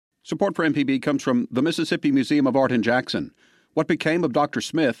Support for MPB comes from the Mississippi Museum of Art in Jackson. What Became of Dr.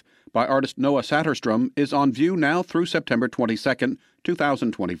 Smith by artist Noah Satterstrom is on view now through September 22,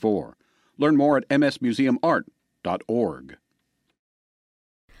 2024. Learn more at msmuseumart.org.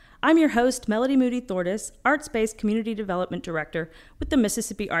 I'm your host, Melody Moody Thordis, Arts-Based Community Development Director with the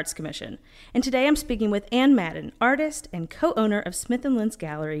Mississippi Arts Commission. And today I'm speaking with Ann Madden, artist and co-owner of Smith & Lens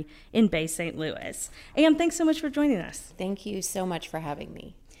Gallery in Bay St. Louis. Ann, thanks so much for joining us. Thank you so much for having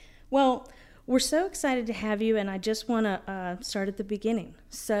me. Well, we're so excited to have you, and I just want to start at the beginning.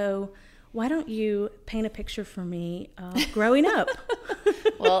 So why don't you paint a picture for me growing up?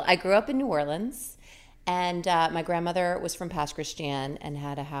 Well, I grew up in New Orleans. And my grandmother was from Pass Christian and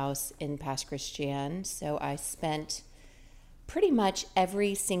had a house in Pass Christian. So I spent pretty much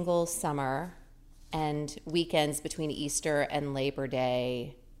every single summer and weekends between Easter and Labor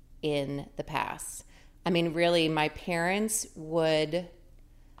Day in the Pass. I mean, really, my parents would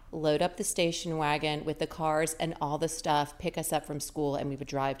load up the station wagon with the cars and all the stuff, pick us up from school, and we would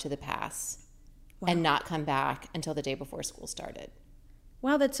drive to the Pass. Wow. And not come back until the day before school started.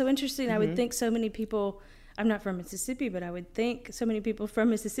 Wow, that's so interesting. Mm-hmm. I would think so many people, I'm not from Mississippi, but I would think so many people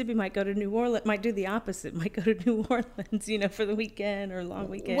from Mississippi might go to New Orleans, might do the opposite, might go to New Orleans, for the weekend or long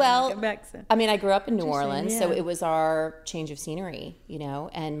weekend. Well, and come back. So. I mean, I grew up in New Orleans, so it was our change of scenery,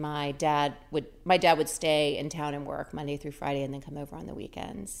 and my dad would stay in town and work Monday through Friday and then come over on the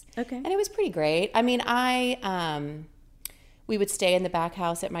weekends. Okay. And it was pretty great. I mean, we would stay in the back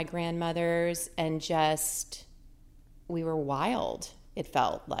house at my grandmother's and we were wild. It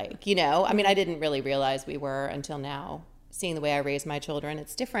felt like, I mean, I didn't really realize we were until now, seeing the way I raised my children.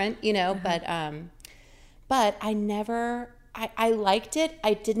 It's different, uh-huh. But I liked it.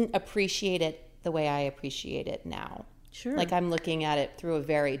 I didn't appreciate it the way I appreciate it now. Sure. Like I'm looking at it through a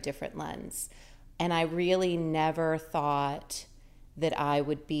very different lens. And I really never thought that I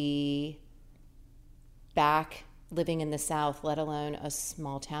would be back living in the South, let alone a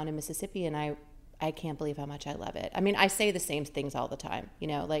small town in Mississippi. And I can't believe how much I love it. I mean, I say the same things all the time,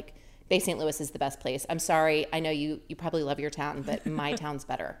 like Bay St. Louis is the best place. I'm sorry. I know you probably love your town, but my town's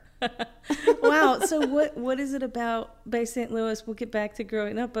better. Wow. So what is it about Bay St. Louis? We'll get back to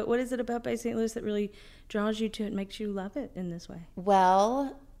growing up, but what is it about Bay St. Louis that really draws you to it and makes you love it in this way?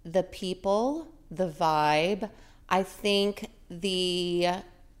 Well, the people, the vibe, I think the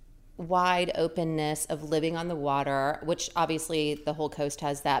wide openness of living on the water, which obviously the whole coast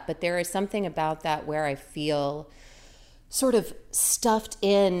has that, but there is something about that where I feel sort of stuffed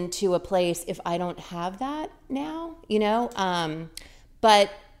into a place if I don't have that now,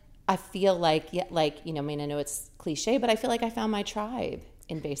 but I feel like, I mean, I know it's cliche, but I feel like I found my tribe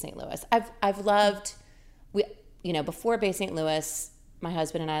in Bay St. Louis. I've loved, before Bay St. Louis, my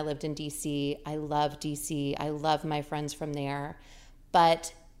husband and I lived in DC. I love DC. I love my friends from there,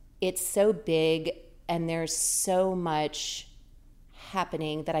 but it's so big and there's so much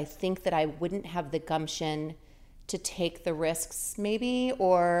happening that I think that I wouldn't have the gumption to take the risks maybe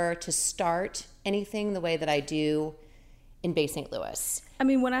or to start anything the way that I do in Bay St. Louis. I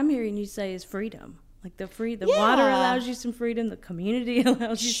mean, what I'm hearing you say is freedom. Like the water allows you some freedom, the community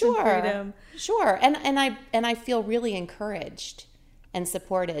allows you some freedom. Sure. And I feel really encouraged and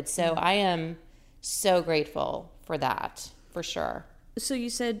supported. So I am so grateful for that, for sure. So you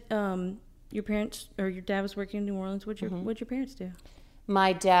said your parents or your dad was working in New Orleans. What'd your parents do?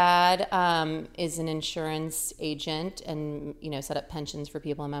 My dad is an insurance agent and set up pensions for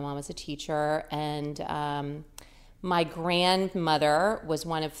people, and my mom was a teacher. And my grandmother was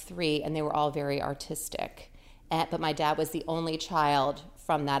one of three, and they were all very artistic. But my dad was the only child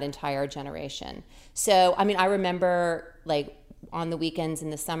from that entire generation. So I mean, I remember on the weekends in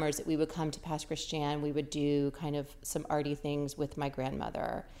the summers that we would come to Pass Christian, we would do kind of some arty things with my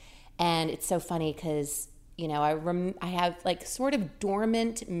grandmother. And it's so funny because, I have sort of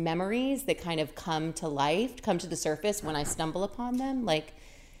dormant memories that kind of come to the surface when I stumble upon them. Like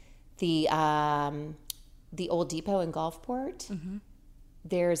the old depot in Gulfport, mm-hmm.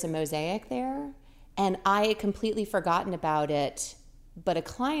 There's a mosaic there. And I had completely forgotten about it. But a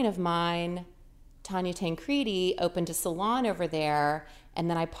client of mine, Tanya Tancredi, opened a salon over there, and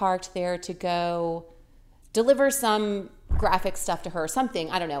then I parked there to go deliver some graphic stuff to her,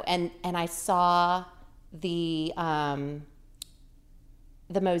 something, I don't know. And I saw the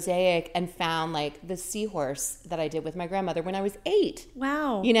mosaic and found the seahorse that I did with my grandmother when I was 8.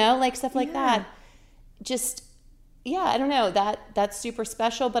 Wow. Stuff like that. Just, I don't know, that's super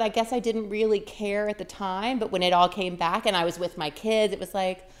special, but I guess I didn't really care at the time. But when it all came back and I was with my kids, it was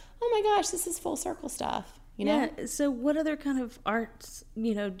like, oh my gosh, this is full circle stuff, Yeah. So what other kind of arts,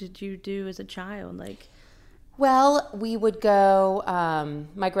 did you do as a child? Well, we would go,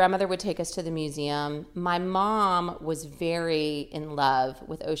 my grandmother would take us to the museum. My mom was very in love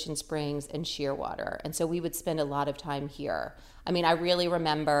with Ocean Springs and Shearwater, and so we would spend a lot of time here. I mean, I really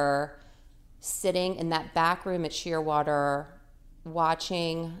remember sitting in that back room at Shearwater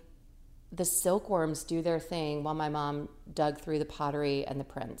watching the silkworms do their thing while my mom dug through the pottery and the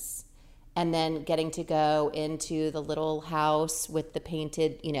prints. And then getting to go into the little house with the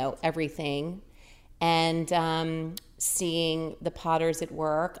painted, everything, and seeing the potters at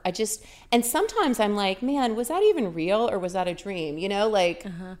work. And sometimes I'm like, man, was that even real or was that a dream?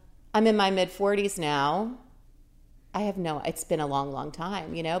 I'm in my mid-40s now. It's been a long, long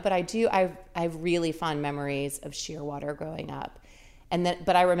time, but I have really fond memories of Shearwater growing up.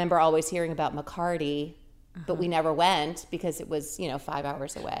 But I remember always hearing about McCarty, but we never went because it was, 5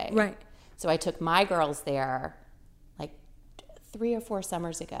 hours away. Right. So I took my girls there like 3 or 4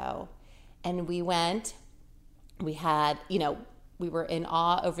 summers ago, and we went. We had, we were in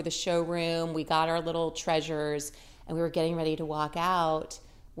awe over the showroom. We got our little treasures, and we were getting ready to walk out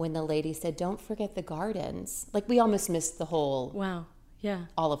when the lady said, "Don't forget the gardens." Like, we almost missed the whole, Wow. Yeah.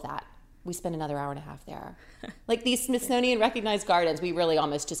 all of that. We spent another hour and a half there. Like, these Smithsonian recognized gardens, we really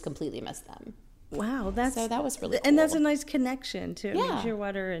almost just completely missed them. Wow. So that was really cool. And that's a nice connection to Yeah.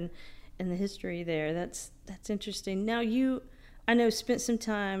 Shearwater and the history there. That's interesting. Now I know, spent some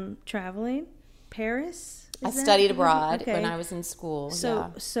time traveling. Paris? I studied abroad when I was in school.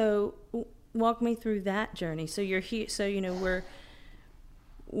 So walk me through that journey. So you're here. So you're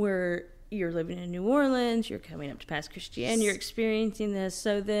living in New Orleans. You're coming up to Pass Christian. You're experiencing this.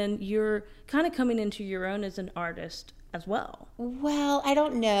 So then you're kind of coming into your own as an artist as well. Well, I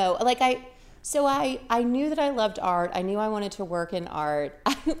don't know. I knew that I loved art. I knew I wanted to work in art.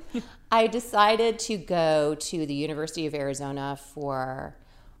 I decided to go to the University of Arizona for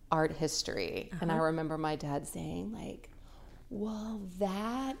art history. And I remember my dad saying, like, well,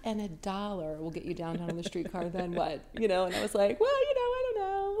 that and $1 will get you downtown on the streetcar, then what? And I was like, well, I don't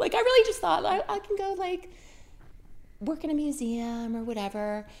know. Like, I really just thought I can go, like, work in a museum or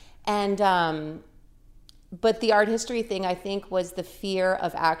whatever. And but the art history thing, I think, was the fear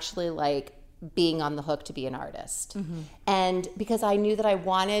of actually, like, being on the hook to be an artist. And because I knew that I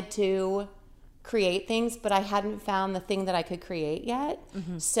wanted to create things, but I hadn't found the thing that I could create yet.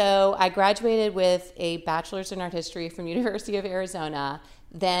 So I graduated with a bachelor's in art history from University of Arizona.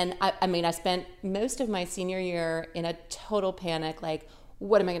 Then, I spent most of my senior year in a total panic, like,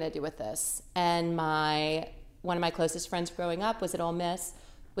 what am I going to do with this? And one of my closest friends growing up was at Ole Miss,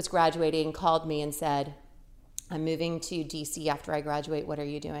 was graduating, called me and said, I'm moving to DC after I graduate. What are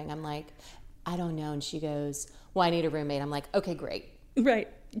you doing? I'm like, I don't know. And she goes, well, I need a roommate. I'm like, okay, great. Right.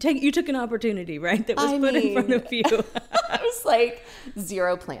 You took an opportunity, right? That was put in front of you. I was like,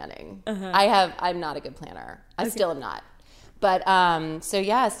 zero planning. I'm not a good planner. I still am not. But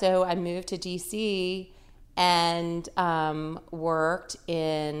so I moved to DC and worked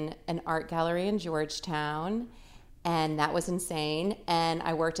in an art gallery in Georgetown, and that was insane. And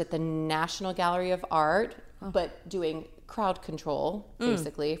I worked at the National Gallery of Art, but doing crowd control,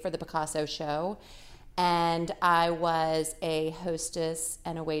 basically, for the Picasso show. And I was a hostess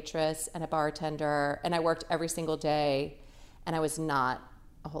and a waitress and a bartender, and I worked every single day, and I was not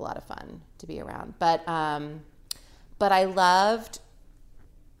a whole lot of fun to be around. But I loved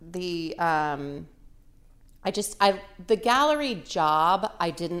the the gallery job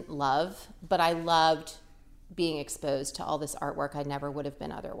I didn't love, but I loved being exposed to all this artwork I never would have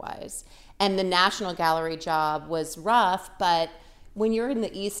been otherwise. And the National Gallery job was rough, but when you're in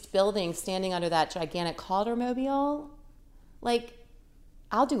the East Building standing under that gigantic Caldermobile, like,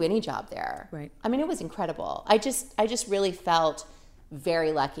 I'll do any job there. Right. I mean, it was incredible. I just really felt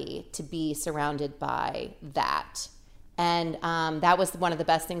very lucky to be surrounded by that. And that was one of the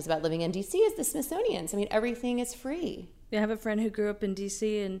best things about living in DC is the Smithsonian's. I mean, everything is free. I have a friend who grew up in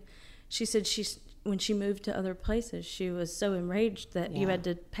DC, and she said when she moved to other places, she was so enraged that you had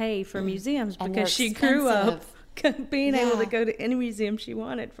to pay for museums because she grew up being able to go to any museum she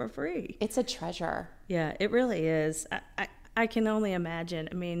wanted for free. It's a treasure. Yeah, it really is. I can only imagine.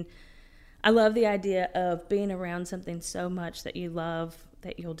 I mean, I love the idea of being around something so much that you love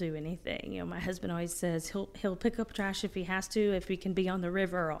that you'll do anything. My husband always says he'll pick up trash if he has to, if he can be on the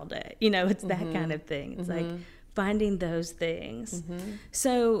river all day. It's that kind of thing. It's like finding those things.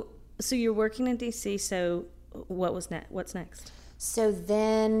 So you're working in DC. So what's next? So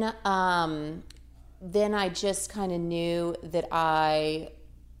then I just kind of knew that I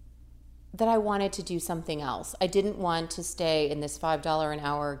wanted to do something else. I didn't want to stay in this $5 an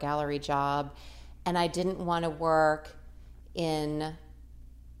hour gallery job, and I didn't want to work in,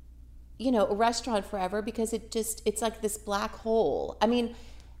 a restaurant forever because it's like this black hole. I mean,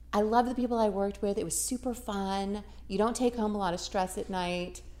 I love the people I worked with. It was super fun. You don't take home a lot of stress at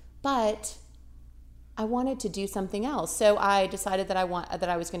night, but I wanted to do something else. So I decided that I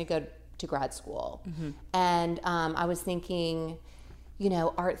was going to go to grad school. And I was thinking,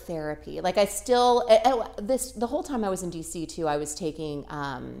 art therapy. Like the whole time I was in DC too, I was taking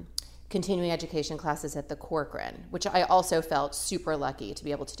continuing education classes at the Corcoran, which I also felt super lucky to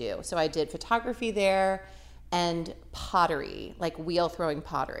be able to do. So I did photography there and pottery, like wheel throwing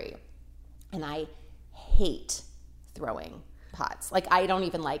pottery. And I hate throwing pots. Like I don't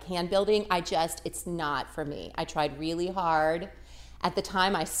even like hand building. It's not for me. I tried really hard. At the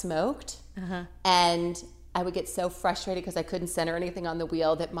time I smoked and I would get so frustrated because I couldn't center anything on the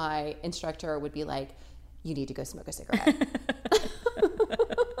wheel that my instructor would be like, you need to go smoke a cigarette.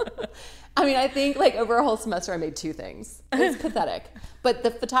 I mean, I think like over a whole semester I made 2 things. It's pathetic. But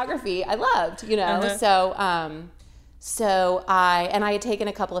the photography I loved, So I had taken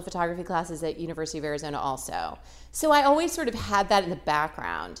a couple of photography classes at University of Arizona also. So I always sort of had that in the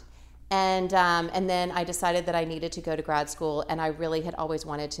background. And then I decided that I needed to go to grad school, and I really had always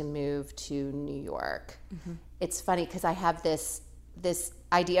wanted to move to New York. It's funny because I have this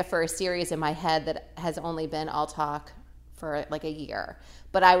idea for a series in my head that has only been all talk for like a year.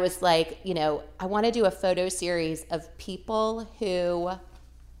 But I was like, I want to do a photo series of people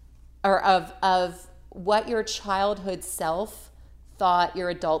of what your childhood self thought your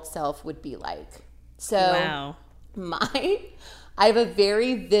adult self would be like. So wow. I have a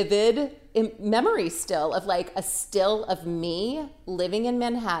very vivid memory still of like a still of me living in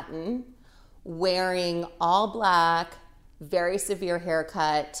Manhattan, wearing all black, very severe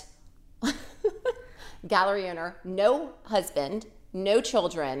haircut, gallery owner, no husband, no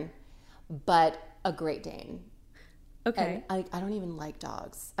children, but a Great Dane. Okay. And I don't even like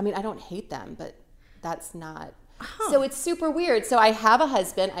dogs. I mean, I don't hate them, but that's not. So it's super weird. So I have a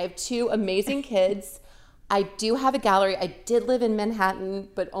husband. I have 2 amazing kids. I do have a gallery. I did live in Manhattan,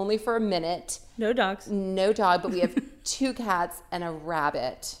 but only for a minute. No dogs. No dog, but we have 2 cats and a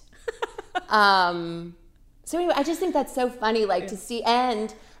rabbit. So anyway, I just think that's so funny, like to see,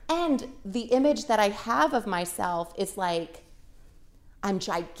 and the image that I have of myself is like, I'm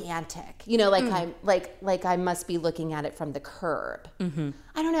gigantic, I'm like I must be looking at it from the curb.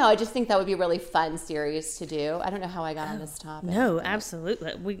 I don't know. I just think that would be a really fun series to do. I don't know how I got on this topic. No,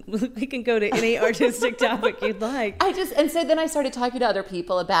 absolutely. We can go to any artistic topic you'd like. And so then I started talking to other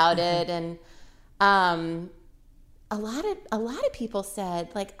people about it, and a lot of people said,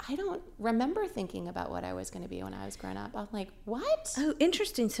 like, I don't remember thinking about what I was going to be when I was growing up. I'm like, what? Oh,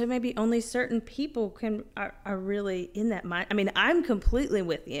 interesting. So maybe only certain people are really in that mind. I mean, I'm completely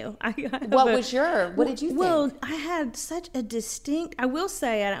with you. What did you think? Well, I had such a distinct, I will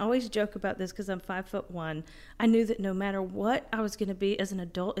say, and I always joke about this because I'm 5'1". I knew that no matter what I was going to be as an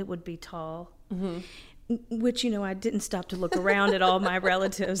adult, it would be tall. Which, I didn't stop to look around at all my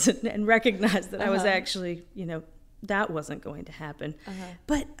relatives and recognize that I was actually, that wasn't going to happen.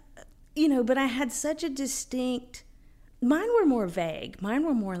 But I had such a distinct, mine were more vague. Mine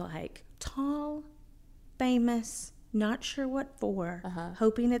were more like tall, famous, not sure what for,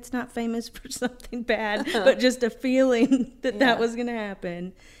 hoping it's not famous for something bad, but just a feeling that was going to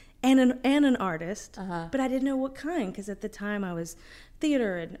happen. And an artist, but I didn't know what kind, because at the time I was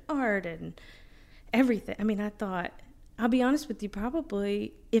theater and art and everything. I mean, I thought, I'll be honest with you,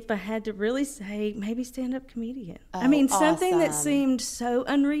 probably if I had to really say, maybe stand-up comedian. I mean, something that seemed so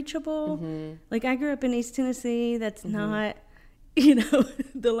unreachable. Like, I grew up in East Tennessee. That's not,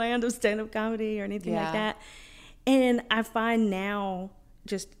 the land of stand-up comedy or anything like that. And I find now,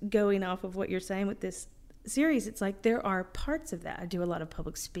 just going off of what you're saying with this series, it's like there are parts of that. I do a lot of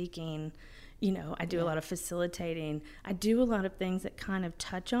public speaking. I do a lot of facilitating. I do a lot of things that kind of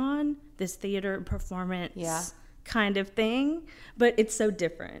touch on this theater performance kind of thing, but it's so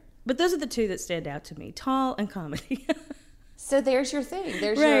different. But those are the 2 that stand out to me, tall and comedy. So there's your thing.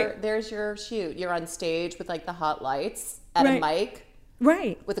 There's your shoot. You're on stage with like the hot lights at a mic.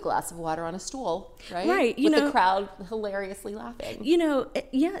 Right. With a glass of water on a stool, right? Right. With the crowd hilariously laughing.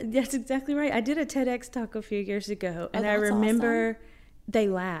 Yeah, that's exactly right. I did a TEDx talk a few years ago, and I remember they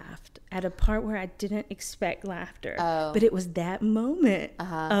laughed at a part where I didn't expect laughter. But it was that moment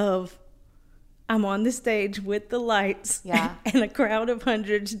of, I'm on the stage with the lights, and a crowd of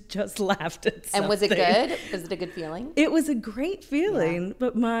hundreds just laughed at something. And was it good? Was it a good feeling? It was a great feeling,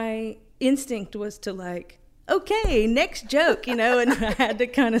 but my instinct was to like, okay, next joke, and I had to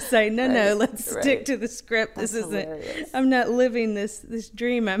kind of say, no, let's stick to the script. This isn't, hilarious. I'm not living this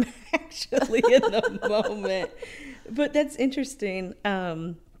dream. I'm actually in the moment. But that's interesting.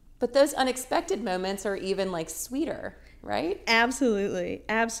 But those unexpected moments are even like sweeter, right? Absolutely.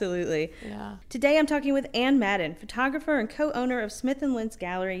 Absolutely. Yeah. Today I'm talking with Ann Madden, photographer and co-owner of Smith & Lentz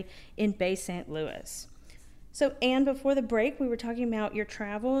Gallery in Bay St. Louis. So, Ann, before the break, we were talking about your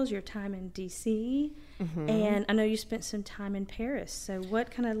travels, your time in D.C., and I know you spent some time in Paris. So what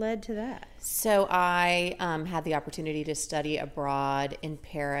kind of led to that? So I had the opportunity to study abroad in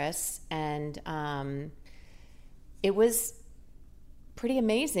Paris, and it was pretty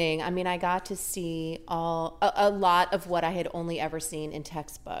amazing. I mean, I got to see a lot of what I had only ever seen in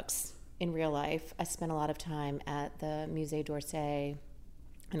textbooks in real life. I spent a lot of time at the Musée d'Orsay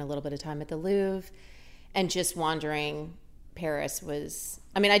and a little bit of time at the Louvre. And just wandering Paris was,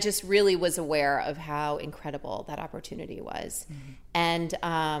 I mean, I just really was aware of how incredible that opportunity was. And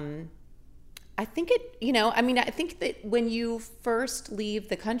I think I think that when you first leave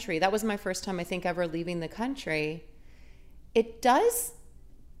the country, that was my first time, I think, ever leaving the country, it does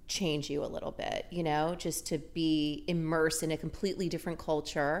change you a little bit, just to be immersed in a completely different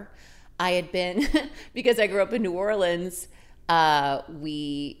culture. I had been, because I grew up in New Orleans,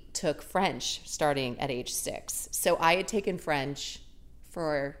 we took French starting at age 6. So I had taken French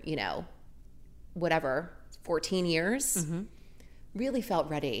for, 14 years. Really felt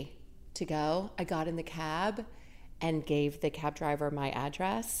ready to go. I got in the cab and gave the cab driver my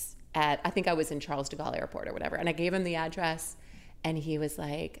address I think I was in Charles de Gaulle Airport or whatever. And I gave him the address and he was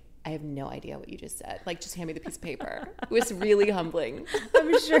like, I have no idea what you just said. Like, just hand me the piece of paper. It was really humbling.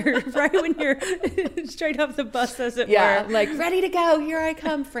 I'm sure, right when you're straight off the bus, as it were. Yeah, like, ready to go. Here I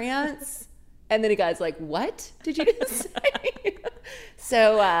come, France. And then the guy's like, what did you just say?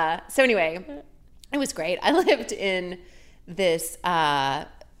 So anyway, it was great. I lived in this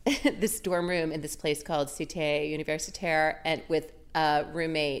this dorm room in this place called Cité Universitaire, and with a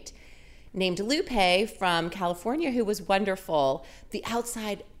roommate named Lupe from California, who was wonderful. The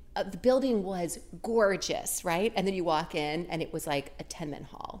outside the building was gorgeous, right? And then you walk in and it was like a tenement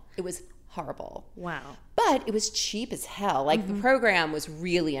hall. It was horrible. Wow. But it was cheap as hell. Like the program was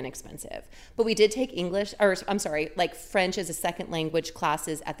really inexpensive. But we did take French as a second language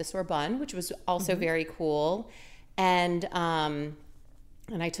classes at the Sorbonne, which was also very cool. And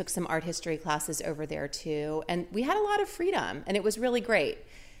I took some art history classes over there too. And we had a lot of freedom and it was really great.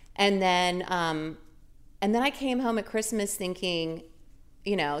 And then I came home at Christmas thinking,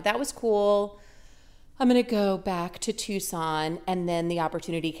 that was cool. I'm going to go back to Tucson. And then the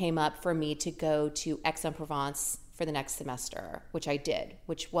opportunity came up for me to go to Aix-en-Provence for the next semester, which I did,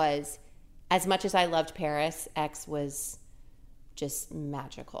 which was, as much as I loved Paris, Aix was just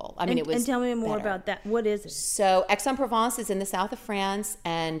magical. I mean, it was And tell me more better. about that. What is it? So Aix-en-Provence is in the south of France.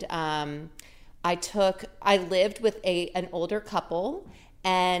 And I lived with an older couple,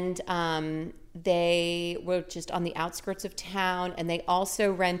 and they were just on the outskirts of town, and they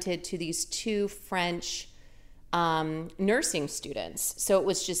also rented to these 2 French nursing students. So it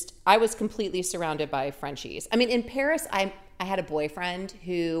was just, I was completely surrounded by Frenchies. I mean, in Paris, I had a boyfriend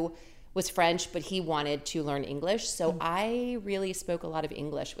who was French, but he wanted to learn English. So I really spoke a lot of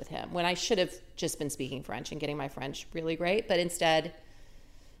English with him when I should have just been speaking French and getting my French really great. But instead,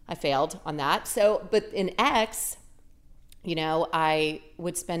 I failed on that. So, but in Aix, I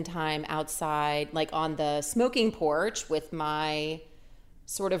would spend time outside, like on the smoking porch with my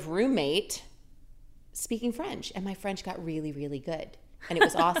sort of roommate speaking French. And my French got really, really good. And it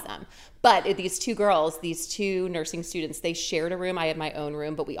was awesome. But these 2 girls, these 2 nursing students, they shared a room. I had my own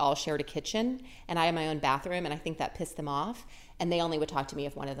room, but we all shared a kitchen. And I had my own bathroom. And I think that pissed them off. And they only would talk to me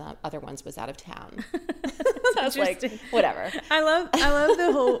if one of the other ones was out of town. So I was like, whatever. I love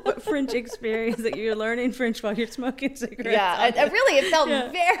the whole French experience that you're learning French while you're smoking cigarettes. Yeah, it felt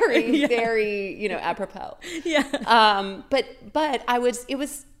very, very, apropos. Yeah. But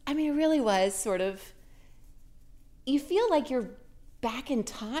it really was sort of, you feel like you're back in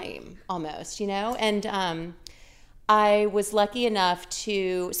time almost, and I was lucky enough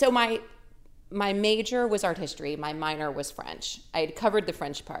so my major was art history, my minor was French. I had covered the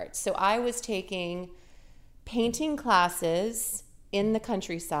French part. So I was taking painting classes in the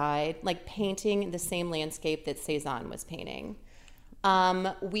countryside, like painting the same landscape that Cézanne was painting.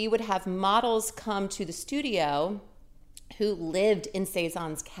 We would have models come to the studio who lived in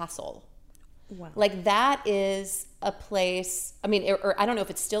Cézanne's castle. Wow. Like, that is a place, I mean, or I don't know if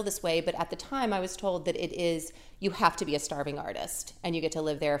it's still this way, but at the time I was told that it is, you have to be a starving artist and you get to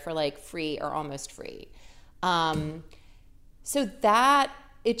live there for like free or almost free. So that,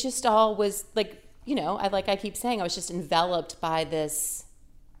 it just all was like, I keep saying, I was just enveloped by this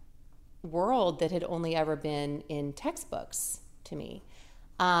world that had only ever been in textbooks to me.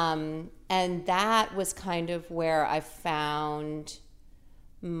 And that was kind of where I found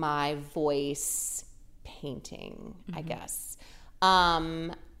my voice painting, I guess.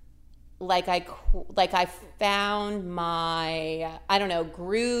 Like I found my, I don't know,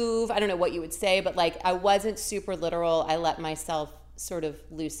 groove. I don't know what you would say, but like I wasn't super literal. I let myself sort of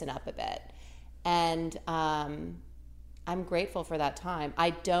loosen up a bit. And I'm grateful for that time.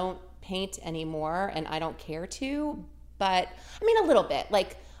 I don't paint anymore and I don't care to, but I mean a little bit.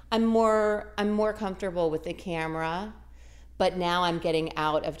 Like I'm more comfortable with the camera, but now I'm getting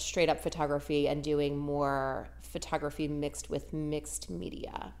out of straight up photography and doing more photography mixed with mixed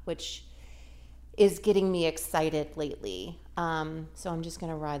media, which is getting me excited lately. So I'm just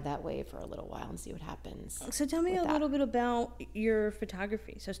going to ride that wave for a little while and see what happens. So tell me a little bit about your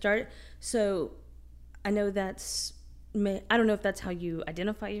photography. So I know I don't know if that's how you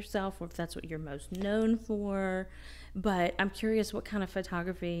identify yourself or if that's what you're most known for, but I'm curious, what kind of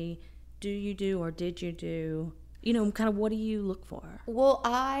photography do you do or did you do? You know, kind of what do you look for? Well,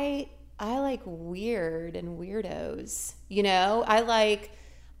 I like weird and weirdos. You know, I like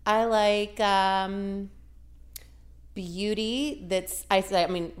beauty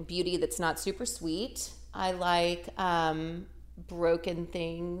beauty that's not super sweet. I like broken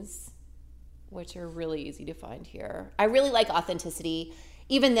things, which are really easy to find here. I really like authenticity,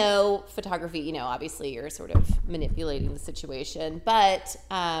 even though photography, you know, obviously you're sort of manipulating the situation, but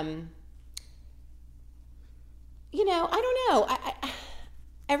you know, I don't know.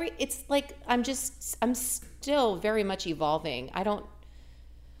 It's like I'm still very much evolving.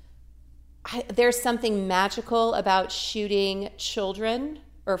 There's something magical about shooting children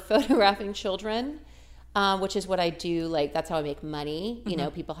or photographing children, which is what I do. Like, that's how I make money. You know,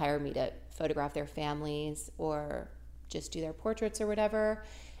 people hire me to photograph their families or just do their portraits or whatever.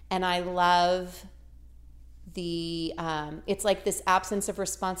 And I love it's like this absence of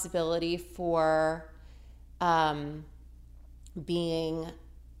responsibility for being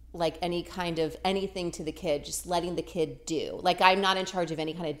like any kind of anything to the kid, just letting the kid do. Like, I'm not in charge of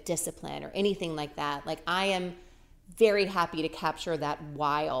any kind of discipline or anything like that. Like, I am very happy to capture that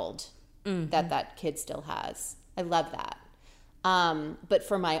wild that kid still has. I love that. But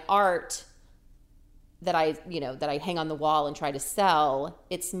for my art that I hang on the wall and try to sell,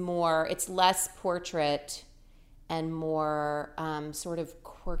 it's less portrait and more sort of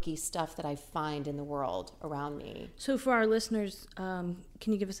quirky stuff that I find in the world around me. So for our listeners, can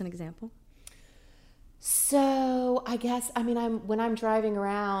you give us an example? So I guess, when I'm driving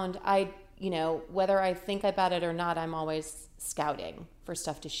around, whether I think about it or not, I'm always scouting for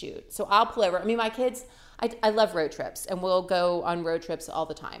stuff to shoot. So I'll pull over. My kids, I love road trips, and we'll go on road trips all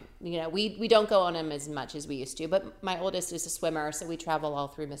the time. You know, we don't go on them as much as we used to, but my oldest is a swimmer, so we travel all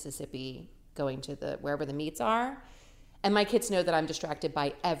through Mississippi, going to wherever the meets are. And my kids know that I'm distracted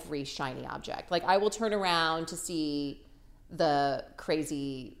by every shiny object. Like, I will turn around to see the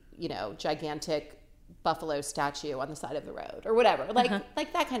crazy, gigantic buffalo statue on the side of the road or whatever,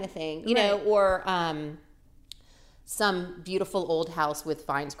 like that kind of thing, you know, or some beautiful old house with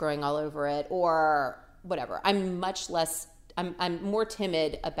vines growing all over it or whatever. I'm more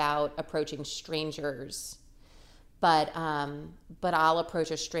timid about approaching strangers, but I'll approach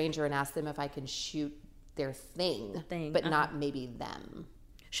a stranger and ask them if I can shoot their thing. But not maybe them.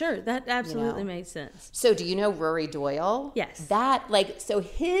 Sure, that absolutely makes sense. So do you know Rory Doyle? Yes. So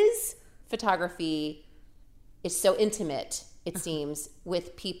his photography is so intimate, it seems,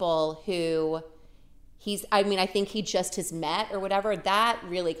 with people who I think he just has met or whatever. That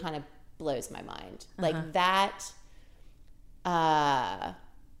really kind of blows my mind. Like that, I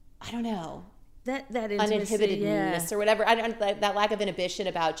don't know. That uninhibitedness or whatever. I don't, that lack of inhibition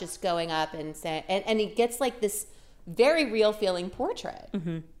about just going up and saying, and he gets like this very real feeling portrait.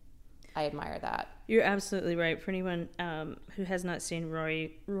 Mm-hmm. I admire that. You're absolutely right. For anyone who has not seen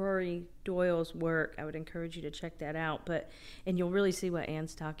Rory Doyle's work, I would encourage you to check that out. And you'll really see what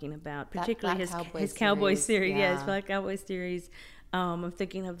Anne's talking about, particularly his Cowboy series. Yeah, his Black Cowboy series. I'm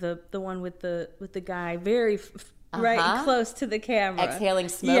thinking of the one with the guy very right close to the camera, exhaling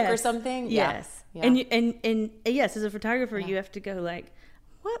smoke or something. Yes, yeah. And yes, as a photographer, you have to go like,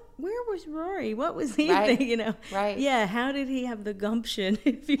 what? Where was Rory? What was he thinking? Right? Yeah. How did he have the gumption?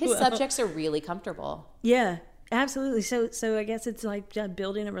 If you His subjects are really comfortable. Yeah, absolutely. So I guess it's like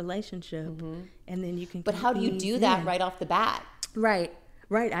building a relationship, and then you can. But how do you do that right off the bat? Right.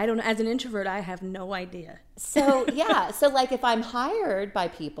 Right. I don't, as an introvert, I have no idea. So, yeah. So, like, if I'm hired by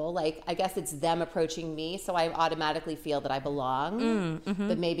people, like, I guess it's them approaching me, so I automatically feel that I belong.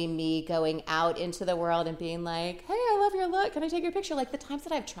 But maybe me going out into the world and being like, hey, I love your look. Can I take your picture? Like, the times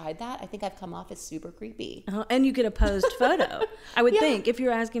that I've tried that, I think I've come off as super creepy. And you get a posed photo. I would think, if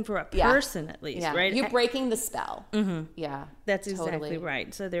you're asking for a person at least, right? You're breaking the spell. Yeah. That's exactly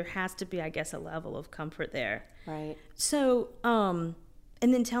right. So there has to be, I guess, a level of comfort there. Right. So,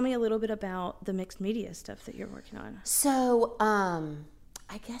 and then tell me a little bit about the mixed media stuff that you're working on. So,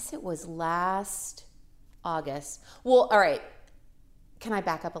 I guess it was last August. Well, all right. Can I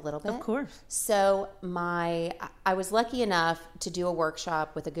back up a little bit? Of course. So I was lucky enough to do a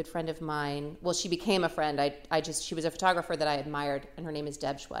workshop with a good friend of mine. Well, she became a friend. She was a photographer that I admired, and her name is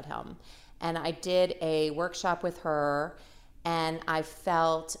Deb Schwedhelm. And I did a workshop with her, and I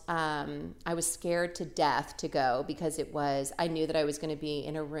felt I was scared to death to go because I knew that I was going to be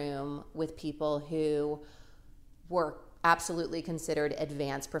in a room with people who were absolutely considered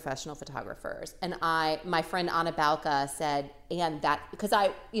advanced professional photographers. And my friend Anna Balka said, and that, because I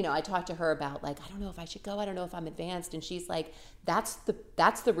talked to her about, like, I don't know if I should go, I don't know if I'm advanced. And she's like, that's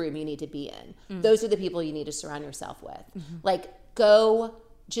the room you need to be in. Those are the people you need to surround yourself with. Like, go,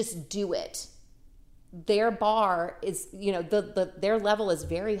 just do it. Their bar is, their level is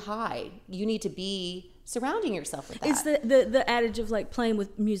very high. You need to be surrounding yourself with that. It's the adage of, like, playing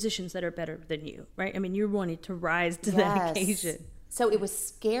with musicians that are better than you, right? I mean, you're wanting to rise to that occasion. So it was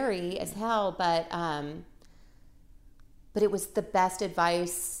scary as hell, but it was the best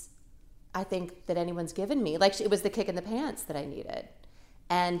advice I think that anyone's given me. Like, it was the kick in the pants that I needed.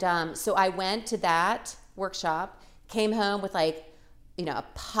 And so I went to that workshop, came home with, like, a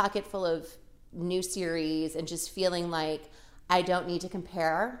pocket full of new series, and just feeling like I don't need to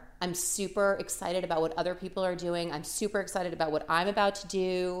compare. I'm super excited about what other people are doing. I'm super excited about what I'm about to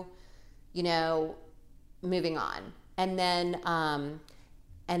do, moving on. And then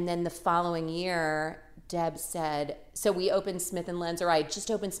the following year, Deb said, so we opened Smith & Lens, or I just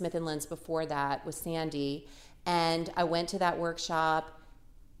opened Smith & Lens before that with Sandy. And I went to that workshop,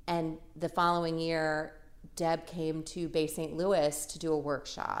 and the following year, Deb came to Bay St. Louis to do a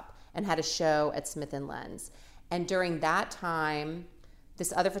workshop and had a show at Smith & Lens. And during that time,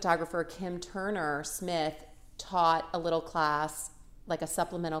 this other photographer, Kim Turner Smith, taught a little class, like a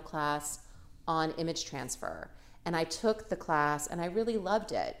supplemental class on image transfer. And I took the class and I really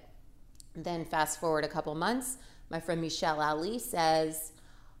loved it. Then fast forward a couple months, my friend Michelle Ali says,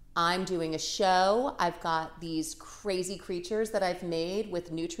 I'm doing a show. I've got these crazy creatures that I've made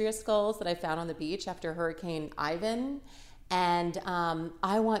with nutria skulls that I found on the beach after Hurricane Ivan. And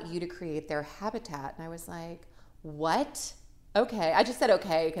I want you to create their habitat. And I was like, what? Okay. I just said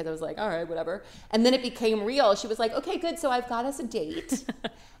okay because I was like, all right, whatever. And then it became real. She was like, okay, good. So I've got us a date.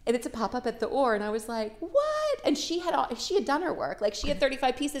 And it's a pop-up at the Oar. And I was like, what? And she had done her work. Like, she had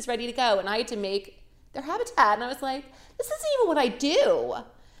 35 pieces ready to go. And I had to make their habitat. And I was like, this isn't even what I do.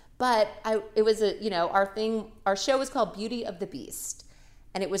 But it was our show was called Beauty of the Beast.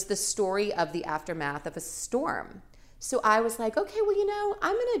 And it was the story of the aftermath of a storm. So I was like, okay, well,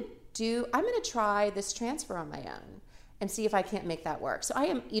 I'm going to try this transfer on my own and see if I can't make that work. So I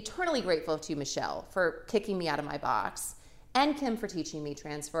am eternally grateful to Michelle for kicking me out of my box, and Kim for teaching me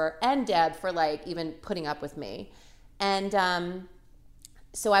transfer, and Deb for, like, even putting up with me. And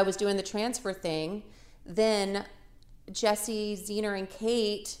so I was doing the transfer thing. Then Jesse, Zener, and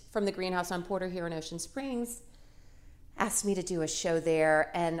Kate from the Greenhouse on Porter here in Ocean Springs asked me to do a show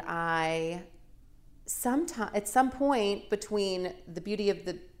there, and at some point between the Beauty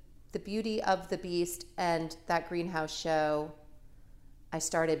of the Beast and that Greenhouse show, I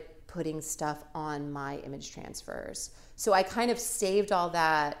started putting stuff on my image transfers. So I kind of saved all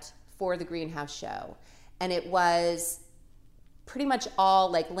that for the Greenhouse show. And it was pretty much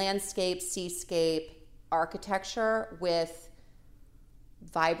all, like, landscape, seascape, architecture with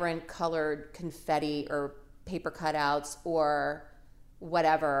vibrant colored confetti or paper cutouts or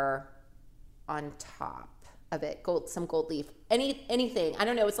whatever on top of it, some gold leaf, anything. I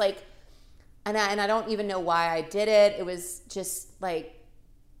don't know. It's like, and I don't even know why I did it. It was just like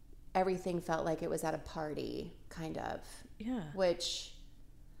everything felt like it was at a party, kind of. Yeah. Which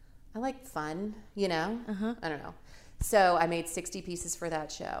I like fun, I don't know. So I made 60 pieces for that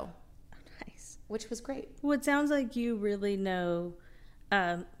show. Nice. Which was great. Well, it sounds like you really know,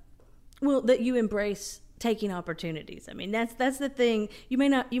 that you embrace taking opportunities. I mean, that's the thing. You may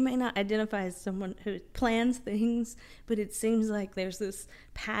not identify as someone who plans things, but it seems like there's this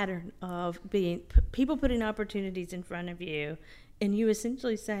pattern of people putting opportunities in front of you, and you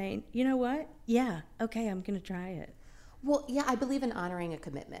essentially saying, you know what? Yeah, okay, I'm going to try it. Well, yeah, I believe in honoring a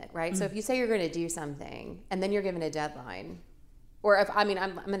commitment, right? So if you say you're going to do something and then you're given a deadline, or if, I'm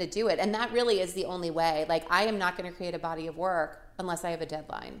going to do it. And that really is the only way. Like, I am not going to create a body of work unless I have a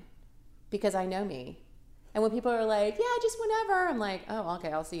deadline, because I know me. And when people are like, yeah, just whenever, I'm like, oh,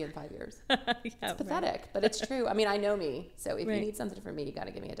 okay, I'll see you in 5 years. It's pathetic, but it's true. I mean, I know me. So if you need something from me, you got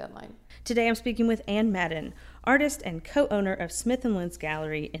to give me a deadline. Today I'm speaking with Ann Madden, artist and co-owner of Smith & Lens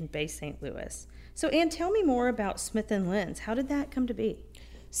Gallery in Bay St. Louis. So Ann, tell me more about Smith & Lens. How did that come to be?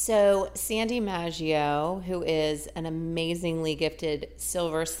 So Sandy Maggio, who is an amazingly gifted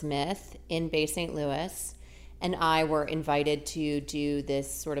silversmith in Bay St. Louis, and I were invited to do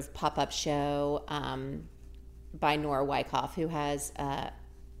this sort of pop-up show by Nora Wyckoff, who has a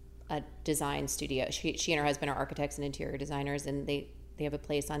design studio. She and her husband are architects and interior designers, and they have a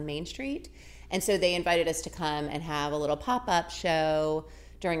place on Main Street. And so they invited us to come and have a little pop-up show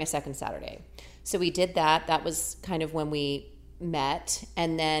during a second Saturday. So we did that. That was kind of when we met.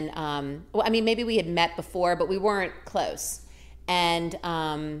 And then, maybe we had met before, but we weren't close. And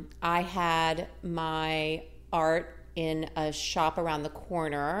I had my art in a shop around the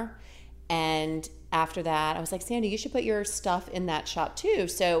corner, and after that, I was like, Sandy, you should put your stuff in that shop too.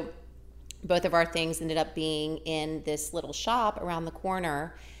 So both of our things ended up being in this little shop around the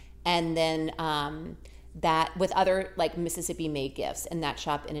corner. And then that with other like Mississippi made gifts, and that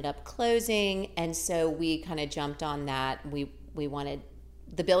shop ended up closing. And so we kind of jumped on that. We wanted,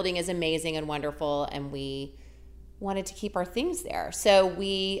 the building is amazing and wonderful, and we wanted to keep our things there. So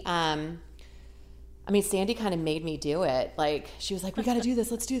we, Sandy kind of made me do it. Like, she was like, we got to do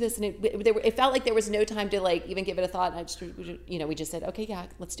this. Let's do this. And it felt like there was no time to like even give it a thought. And we just said, okay, yeah,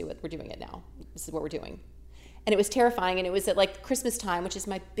 let's do it. We're doing it now. This is what we're doing. And it was terrifying. And it was at like Christmas time, which is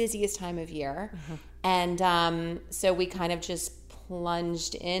my busiest time of year. Mm-hmm. And so we kind of just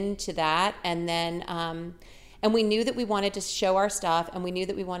plunged into that. And then, and we knew that we wanted to show our stuff, and we knew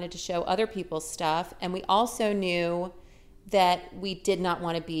that we wanted to show other people's stuff. And we also knew that we did not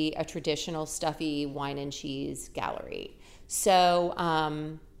want to be a traditional stuffy wine and cheese gallery.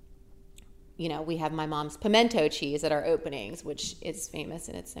 So, we have my mom's pimento cheese at our openings, which is famous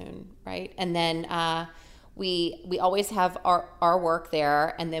in its own right. And then we always have our work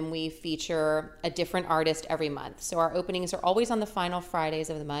there, and then we feature a different artist every month. So our openings are always on the final Fridays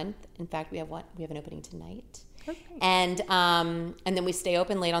of the month. In fact, we have an opening tonight. Okay. And then we stay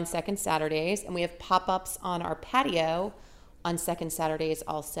open late on second Saturdays, and we have pop-ups on our patio on second Saturdays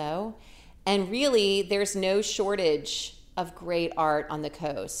also. And really, there's no shortage of great art on the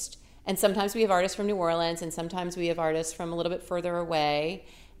coast. And sometimes we have artists from New Orleans, and sometimes we have artists from a little bit further away.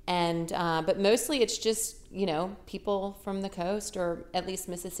 And but mostly it's just, people from the coast, or at least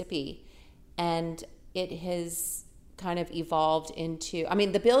Mississippi. And it has kind of evolved into,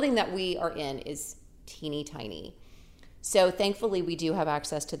 the building that we are in is teeny tiny. So thankfully we do have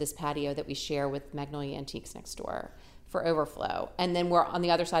access to this patio that we share with Magnolia Antiques next door for overflow. And then we're on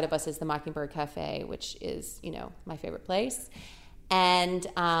the other side of us is the Mockingbird Cafe, which is, my favorite place. And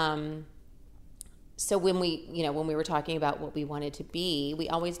so when we were talking about what we wanted to be, we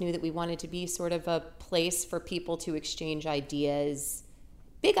always knew that we wanted to be sort of a place for people to exchange ideas,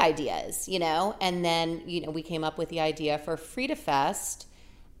 big ideas, and then, we came up with the idea for Frida Fest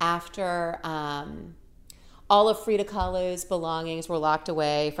after all of Frida Kahlo's belongings were locked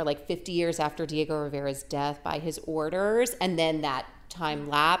away for like 50 years after Diego Rivera's death by his orders. And then that time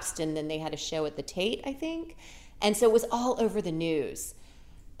lapsed, and then they had a show at the Tate, I think. And so it was all over the news.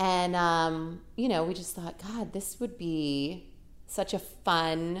 And, we just thought, God, this would be such a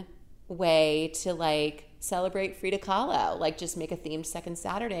fun way to like celebrate Frida Kahlo, like just make a themed second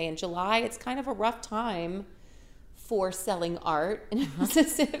Saturday. In July, it's kind of a rough time for selling art in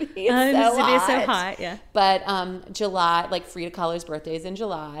Mississippi. It's so hot, yeah. But July, like Frida Kahlo's birthday is in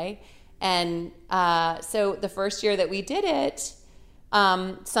July. And so the first year that we did it,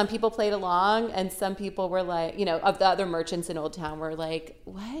 some people played along, and some people were like, of the other merchants in Old Town were like,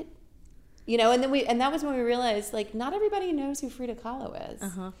 what? And that was when we realized, like, not everybody knows who Frida Kahlo is.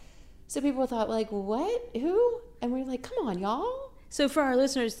 Uh-huh. So people thought, like, what? Who? And we were like, come on, y'all. So for our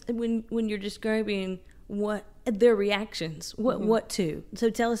listeners, when you're describing what their reactions, what to? So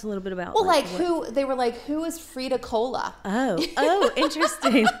tell us a little bit about. Well, who they were like, who is Frida Cola? Oh,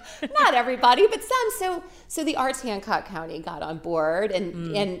 interesting. Not everybody, but some. So the Arts Hancock County got on board,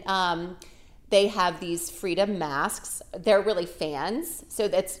 and they have these Frida masks. They're really fans, so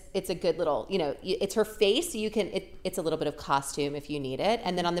it's a good little, it's her face. So you can it's a little bit of costume if you need it,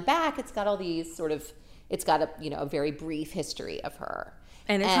 and then on the back it's got all these sort of, it's got a very brief history of her.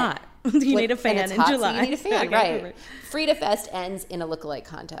 And it's hot. You need a fan in July. So you need a fan, right. Frida Fest ends in a lookalike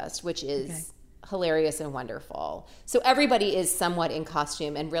contest, which is hilarious and wonderful. So everybody is somewhat in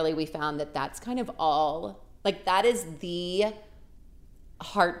costume, and really we found that that's kind of all, like that is the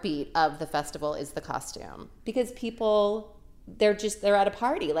heartbeat of the festival, is the costume. Because people, they're at a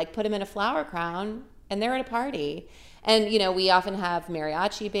party, like put them in a flower crown and they're at a party. And, you know, we often have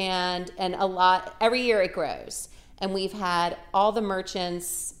mariachi band, and every year it grows. And we've had all the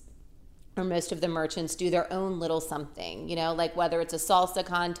merchants, or most of the merchants, do their own little something, you know, like whether it's a salsa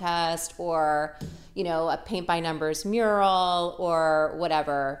contest or, you know, a paint by numbers mural or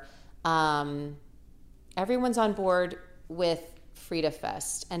whatever. Everyone's on board with Frida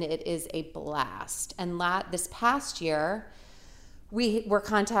Fest, and it is a blast. And this past year, we were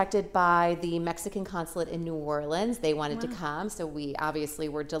contacted by the Mexican consulate in New Orleans. They wanted to come, so we obviously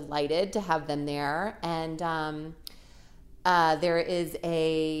were delighted to have them there. And there is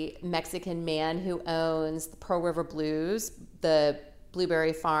a Mexican man who owns the Pearl River Blues, the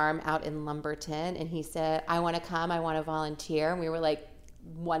blueberry farm out in Lumberton, and he said, I want to come, I want to volunteer. And we were like,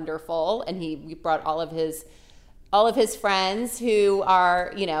 wonderful. And we brought all of his friends who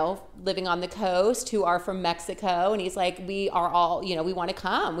are, you know, living on the coast, who are from Mexico. And he's like, we are all, you know, we want to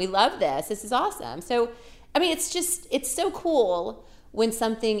come. We love this. This is awesome. So, I mean, it's so cool when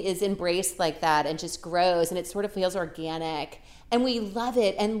something is embraced like that and just grows, and it sort of feels organic, and we love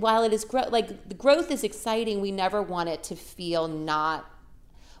it. And while it is the growth is exciting, we never want it to feel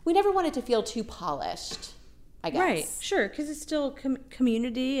too polished, I guess. Right, sure, because it's still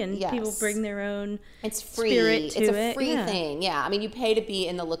community, and people bring their own it's free. Spirit to it's it. A free thing, yeah. I mean, you pay to be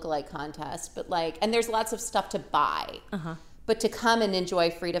in the lookalike contest, but and there's lots of stuff to buy. But to come and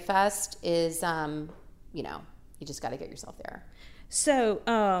enjoy Frida Fest is, you know, you just got to get yourself there. So,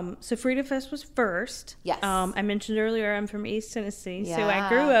 Frida Fest was first. Yes. I mentioned earlier I'm from East Tennessee, so I Yeah.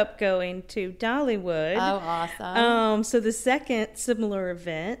 grew up going to Dollywood. Oh, awesome. So the second similar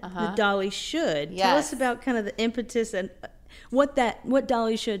event, the Dolly Should. Tell us about kind of the impetus and what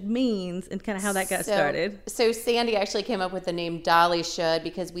Dolly Should means, and kind of how that got started. So Sandy actually came up with the name Dolly Should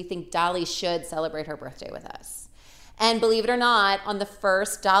because we think Dolly should celebrate her birthday with us. And believe it or not, on the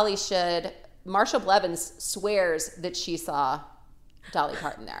first Dolly Should, Marshall Blevins swears that she saw Dolly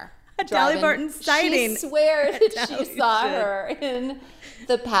Parton there. A Dolly Parton sighting. She swears that she Dolly saw Should. her in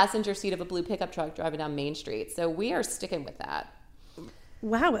the passenger seat of a blue pickup truck driving down Main Street. So we are sticking with that.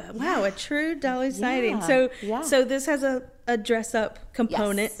 Wow, a true Dolly sighting. So this has a dress up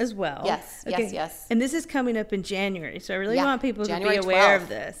component as well. Yes, yes. And this is coming up in January, so I really want people January to be aware 12th, of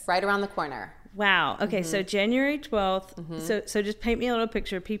this. Right around the corner. Wow. Okay, so January 12th. So just paint me a little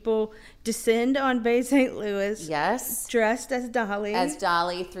picture. People descend on Bay St. Louis. Yes. Dressed as Dolly.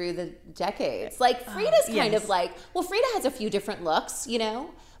 Through the decades. Like Frida's kind of like, well, Frida has a few different looks, you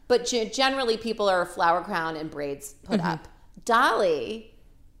know, but generally people are flower crown and braids put up. Dolly,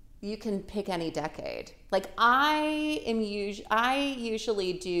 you can pick any decade. Like I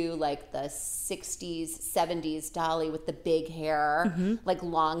usually do like the 60s, 70s Dolly with the big hair, like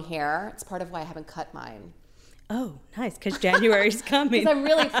long hair. It's part of why I haven't cut mine. Oh, nice, because January's coming. Because I'm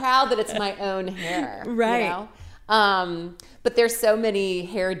really proud that it's my own hair. Right. You know? But there's so many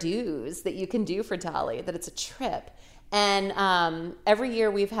hairdos that you can do for Dolly that it's a trip. And every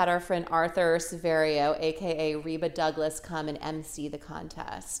year we've had our friend Arthur Severio, a.k.a. Reba Douglas, come and MC the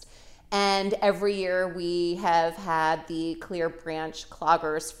contest. And every year we have had the Clear Branch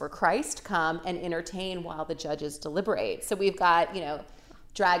Cloggers for Christ come and entertain while the judges deliberate. So we've got, you know,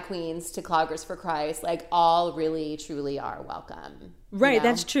 drag queens to Cloggers for Christ, like all really, truly are welcome. Right, you know?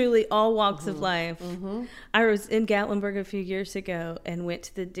 that's truly all walks of life. I was in Gatlinburg a few years ago and went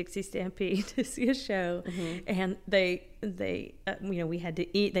to the Dixie Stampede to see a show, and they you know, we had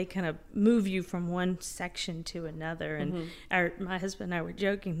to eat. They kind of move you from one section to another, and my husband and I were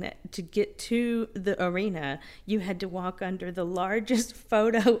joking that to get to the arena, you had to walk under the largest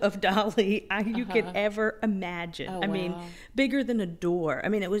photo of Dolly you could ever imagine. Oh, I mean, wow. bigger than a door. I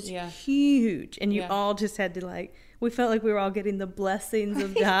mean, it was huge, and you all just had to we felt like we were all getting the blessings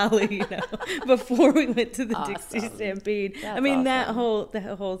of Dolly, you know, before we went to the Dixie Stampede. That's I mean, awesome.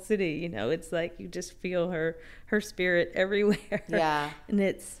 that whole city, you know, it's like you just feel her spirit everywhere. Yeah. And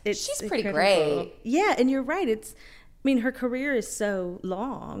it's She's pretty incredible. great. Yeah, and you're right. I mean, her career is so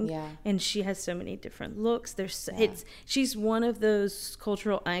long, Yeah. and she has so many different looks. She's one of those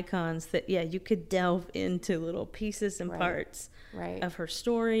cultural icons that, you could delve into little pieces and parts of her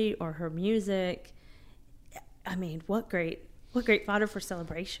story or her music. I mean, what great fodder for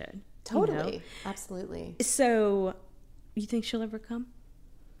celebration. Totally. You know? Absolutely. So, you think she'll ever come?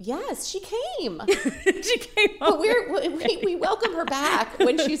 Yes, she came. She came But over. we welcome her back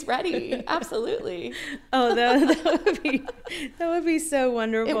when she's ready. Absolutely. Oh, that would be so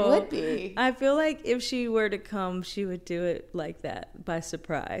wonderful. It would be. I feel like if she were to come, she would do it like that, by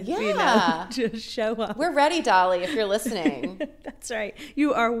surprise. You know? Yeah. Just show up. We're ready, Dolly, if you're listening. That's right.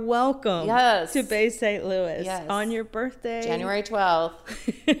 You are welcome Yes. to Bay St. Louis Yes. on your birthday. January 12th.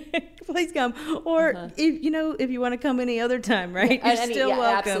 Please come. Or if you want to come any other time, right? You're still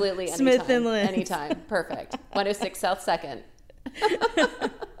welcome. Absolutely. Smith Anytime. and Lynn. Anytime. Perfect. 106 South 2nd.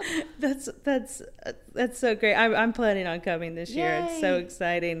 That's so great. I'm planning on coming this year. It's so Yay.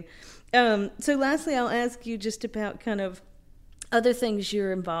 exciting. So lastly, I'll ask you just about kind of other things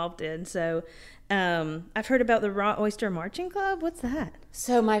you're involved in. So I've heard about the Raw Oyster Marching Club. What's that?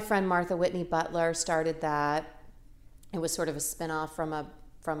 So my friend Martha Whitney Butler started that. It was sort of a spinoff from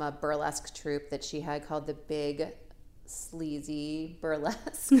a burlesque troupe that she had called the Big Sleazy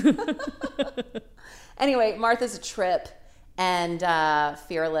Burlesque. Anyway, Martha's a trip and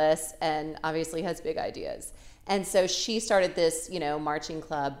fearless and obviously has big ideas. And so she started this, marching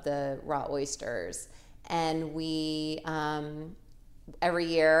club, the Raw Oysters. And we, every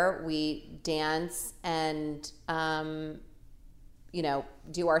year we dance and,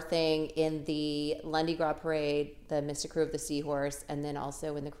 do our thing in the Lundy Gras Parade, the Mystic Crew of the Seahorse, and then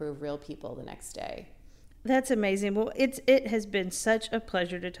also in the Crew of Real People the next day. That's amazing. Well, it has been such a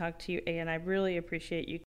pleasure to talk to you, Anne. I really appreciate you